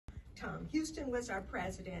Tom Houston was our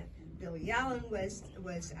president, Billy Allen was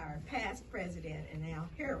our past president, and Al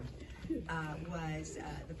Harold was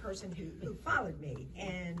the person who followed me.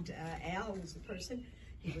 And Al was the person,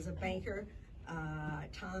 he was a banker.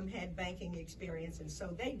 Tom had banking experience, and so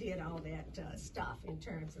they did all that stuff in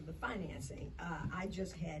terms of the financing. I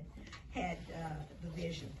just had the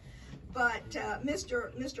vision. But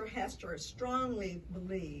Mr. Hester strongly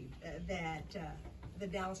believed that the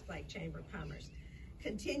Dallas Black Chamber of Commerce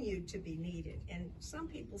continued to be needed. And some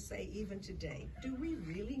people say even today, do we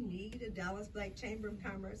really need a Dallas Black Chamber of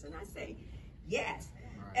Commerce? And I say, yes,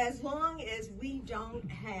 as long as we don't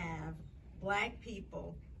have black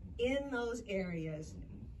people in those areas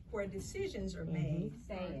where decisions are made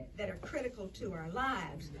that are critical to our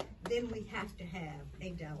lives, then we have to have a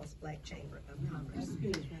Dallas Black Chamber of Commerce.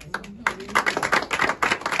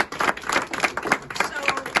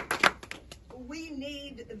 So we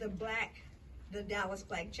need the Dallas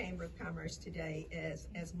Black Chamber of Commerce today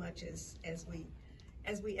as much as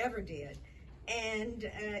we ever did. And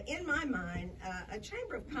in my mind, a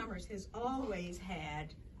Chamber of Commerce has always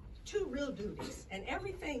had two real duties, and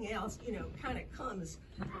everything else, you know, kind of comes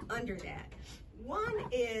under that. One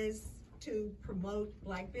is to promote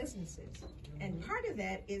black businesses, and part of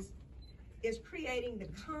that is creating the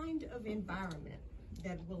kind of environment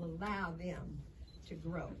that will allow them to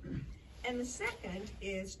grow. And the second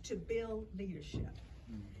is to build leadership,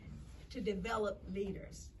 to develop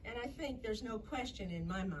leaders. And I think there's no question in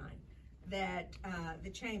my mind that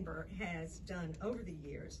the Chamber has done over the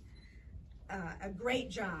years a great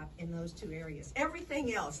job in those two areas.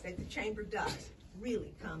 Everything else that the Chamber does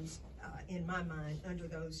really comes, in my mind, under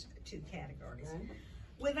those two categories. Right.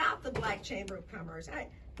 Without the Black Chamber of Commerce, I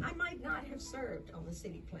might not have served on the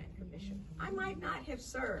City Plan Commission. I might not have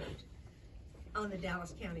served on the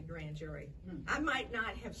Dallas County Grand Jury. I might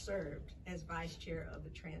not have served as Vice Chair of the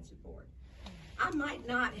Transit Board. I might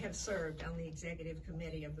not have served on the Executive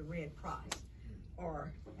Committee of the Red Cross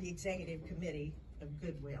or the Executive Committee of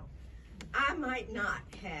Goodwill. I might not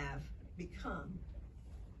have become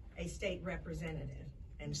a state representative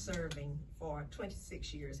and serving for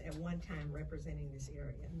 26 years at one time representing this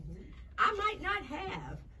area. I might not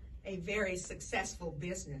have a very successful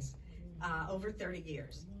business over 30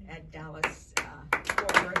 years at Dallas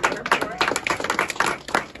Fort Worth Airport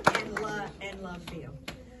and Love Field.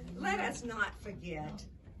 Let us not forget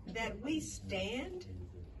that we stand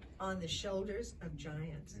on the shoulders of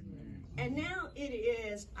giants. And now it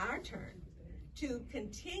is our turn to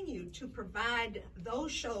continue to provide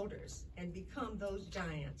those shoulders and become those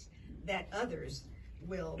giants that others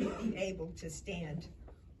will be able to stand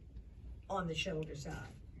on the shoulders of.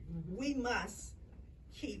 We must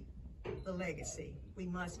keep the legacy. We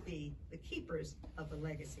must be the keepers of the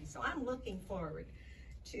legacy. So I'm looking forward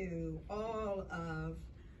to all of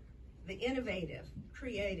the innovative,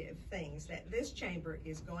 creative things that this chamber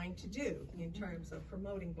is going to do in terms of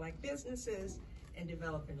promoting black businesses and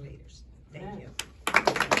developing leaders. Thank you.